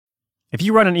If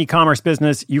you run an e-commerce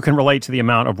business, you can relate to the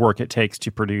amount of work it takes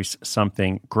to produce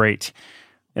something great.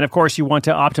 And of course, you want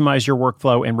to optimize your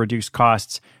workflow and reduce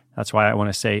costs. That's why I want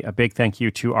to say a big thank you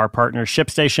to our partner,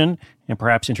 ShipStation, and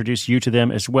perhaps introduce you to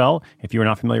them as well. If you are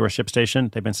not familiar with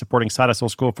ShipStation, they've been supporting Side Hustle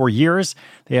School for years.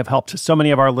 They have helped so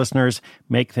many of our listeners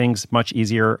make things much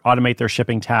easier, automate their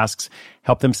shipping tasks,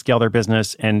 help them scale their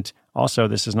business, and also,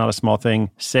 this is not a small thing,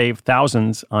 save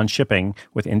thousands on shipping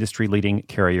with industry-leading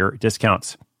carrier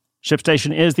discounts.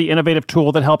 ShipStation is the innovative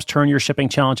tool that helps turn your shipping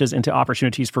challenges into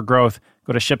opportunities for growth.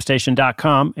 Go to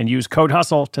ShipStation.com and use code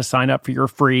HUSTLE to sign up for your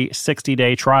free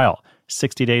 60-day trial.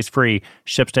 60 days free.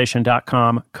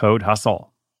 ShipStation.com, code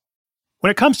HUSTLE.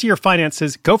 When it comes to your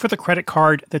finances, go for the credit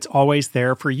card that's always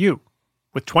there for you.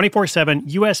 With 24/7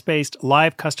 US-based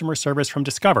live customer service from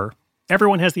Discover,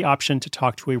 everyone has the option to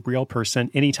talk to a real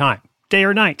person anytime, day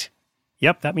or night.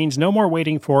 Yep, that means no more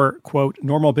waiting for, quote,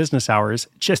 normal business hours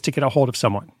just to get a hold of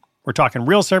someone. We're talking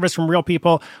real service from real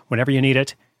people whenever you need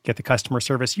it. Get the customer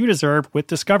service you deserve with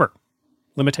Discover.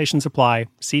 Limitations apply.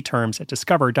 See terms at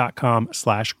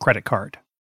discover.com/creditcard.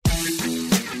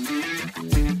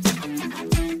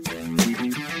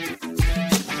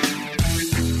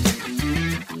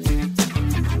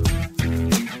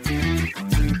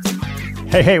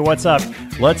 Hey, what's up?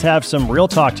 Let's have some real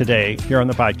talk today here on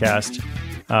the podcast.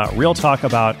 Real talk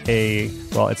about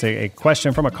it's a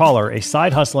question from a caller. A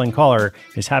side hustling caller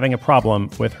is having a problem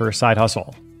with her side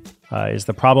hustle. Is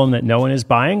the problem that no one is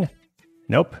buying?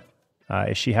 Nope.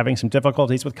 Is she having some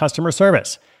difficulties with customer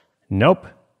service? Nope.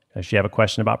 Does she have a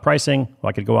question about pricing? Well,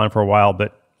 I could go on for a while,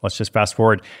 but let's just fast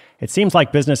forward. It seems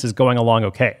like business is going along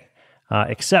okay,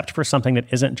 except for something that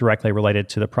isn't directly related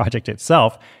to the project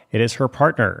itself. It is her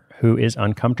partner who is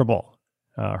uncomfortable.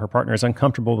 Her partner is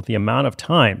uncomfortable with the amount of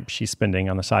time she's spending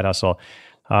on the side hustle.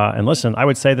 And listen, I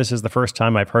would say this is the first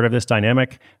time I've heard of this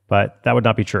dynamic, but that would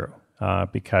not be true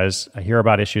because I hear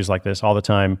about issues like this all the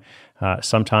time.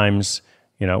 Sometimes,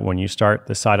 when you start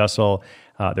the side hustle,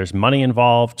 there's money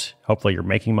involved. Hopefully you're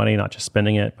making money, not just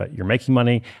spending it, but you're making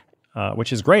money,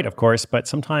 which is great, of course, but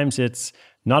sometimes it's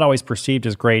not always perceived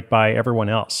as great by everyone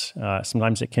else.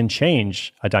 Sometimes it can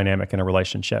change a dynamic in a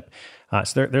relationship.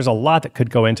 So there's a lot that could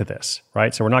go into this,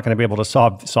 right? So we're not going to be able to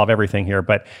solve everything here,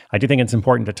 but I do think it's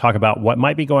important to talk about what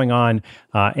might be going on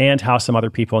and how some other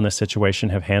people in this situation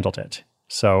have handled it.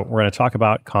 So we're going to talk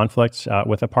about conflict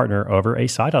with a partner over a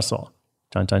side hustle.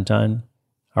 Dun, dun, dun.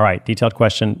 All right, detailed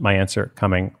question, my answer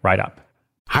coming right up.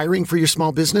 Hiring for your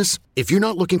small business? If you're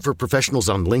not looking for professionals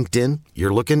on LinkedIn,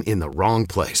 you're looking in the wrong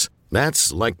place.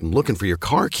 That's like looking for your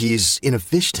car keys in a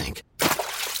fish tank.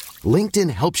 LinkedIn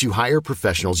helps you hire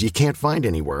professionals you can't find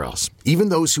anywhere else, even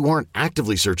those who aren't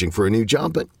actively searching for a new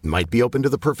job but might be open to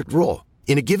the perfect role.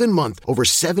 In a given month, over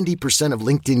 70% of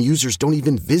LinkedIn users don't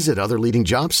even visit other leading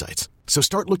job sites. So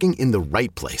start looking in the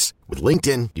right place. With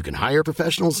LinkedIn, you can hire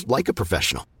professionals like a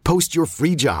professional. Post your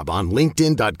free job on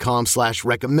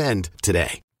linkedin.com/recommend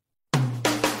today.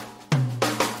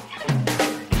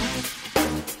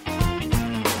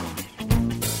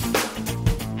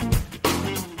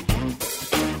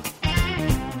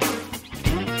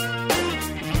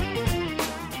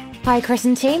 Hi, Chris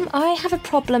and team. I have a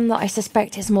problem that I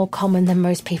suspect is more common than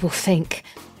most people think.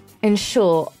 In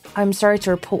short, I'm sorry to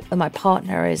report that my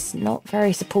partner is not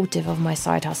very supportive of my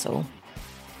side hustle.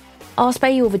 I'll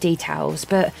spare you all the details,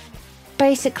 but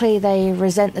basically they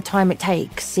resent the time it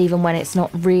takes, even when it's not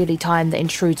really time that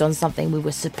intrudes on something we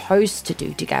were supposed to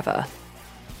do together.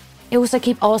 They also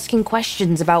keep asking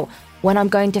questions about when I'm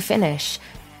going to finish,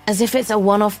 as if it's a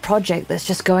one-off project that's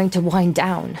just going to wind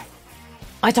down.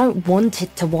 I don't want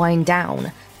it to wind down.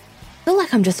 I feel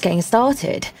like I'm just getting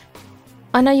started.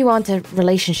 I know you aren't a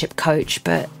relationship coach,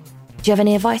 but do you have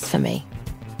any advice for me?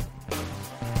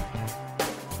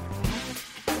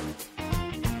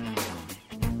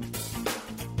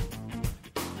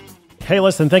 Hey,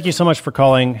 listen, thank you so much for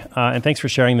calling, and thanks for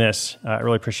sharing this. I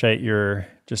really appreciate your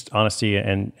just honesty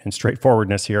and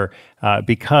straightforwardness here,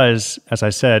 because, as I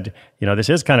said, this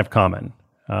is kind of common.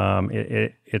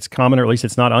 It's common, or at least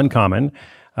it's not uncommon.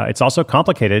 It's also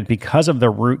complicated because of the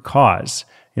root cause.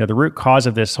 The root cause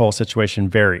of this whole situation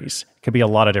varies. It could be a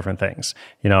lot of different things.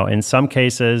 In some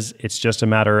cases, it's just a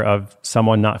matter of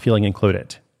someone not feeling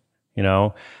included.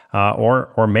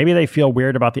 Or maybe they feel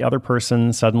weird about the other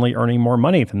person suddenly earning more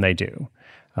money than they do.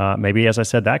 Maybe, as I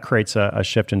said, that creates a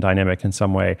shift in dynamic in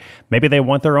some way. Maybe they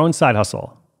want their own side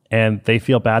hustle and they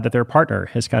feel bad that their partner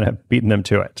has kind of beaten them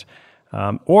to it.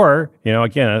 Or,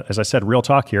 again, as I said, real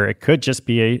talk here, it could just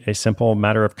be a simple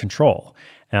matter of control.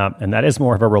 And that is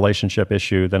more of a relationship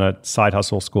issue than a side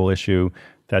hustle school issue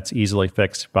that's easily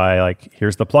fixed by, like,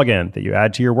 here's the plugin that you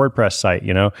add to your WordPress site,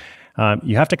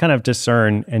 you have to kind of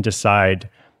discern and decide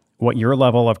what your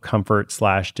level of comfort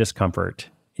 / discomfort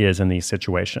is in these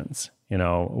situations. You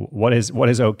know, what is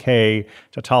okay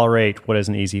to tolerate? What is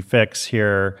an easy fix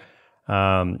here?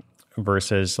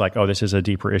 Versus like, oh, this is a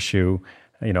deeper issue.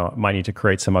 You know, might need to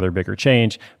create some other bigger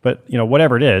change. But, you know,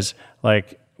 whatever it is,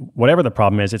 like whatever the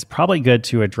problem is, it's probably good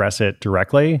to address it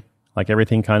directly. Like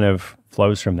everything kind of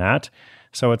flows from that.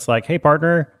 So it's like, hey,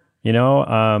 partner, you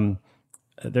know,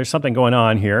 there's something going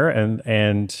on here,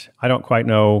 and I don't quite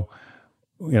know,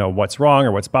 you know, what's wrong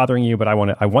or what's bothering you, but I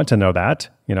want to know that,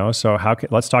 you know. So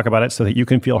let's talk about it so that you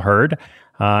can feel heard,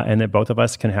 and that both of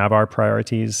us can have our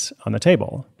priorities on the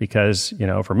table. Because, you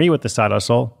know, for me with the side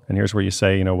hustle, and here's where you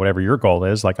say, you know, whatever your goal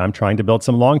is, like I'm trying to build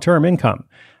some long-term income.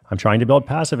 I'm trying to build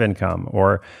passive income,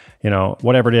 or, you know,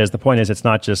 whatever it is. The point is, it's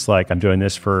not just like I'm doing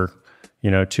this for, you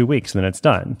know, 2 weeks and then it's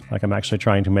done. Like I'm actually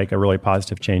trying to make a really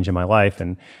positive change in my life,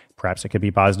 and perhaps it could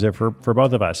be positive for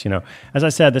both of us. You know, as I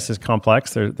said, this is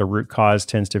complex. The root cause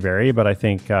tends to vary, but I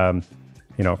think, you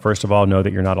know, first of all, know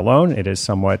that you're not alone. It is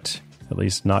somewhat, at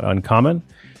least not uncommon.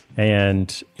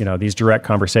 And, you know, these direct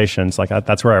conversations, like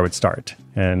that's where I would start.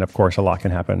 And of course, a lot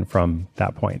can happen from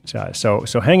that point.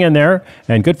 So hang in there,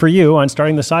 and good for you on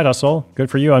starting the side hustle. Good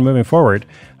for you on moving forward.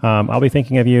 I'll be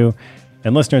thinking of you.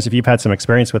 And listeners, if you've had some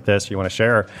experience with this, you want to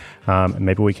share,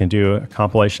 maybe we can do a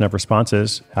compilation of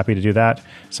responses. Happy to do that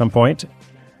at some point.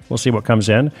 We'll see what comes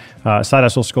in.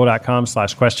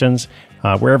 SideHustleSchool.com/questions.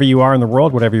 Wherever you are in the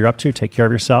world, whatever you're up to, take care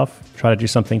of yourself. Try to do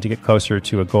something to get closer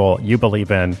to a goal you believe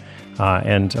in.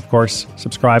 And of course,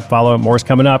 subscribe, follow. More's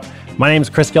coming up. My name is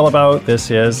Chris Guillebeau.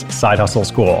 This is Side Hustle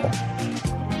School.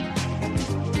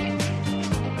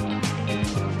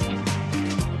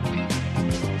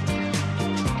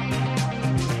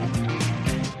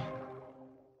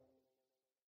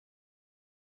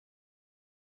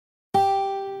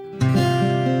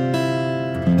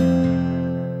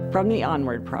 From the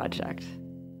Onward Project.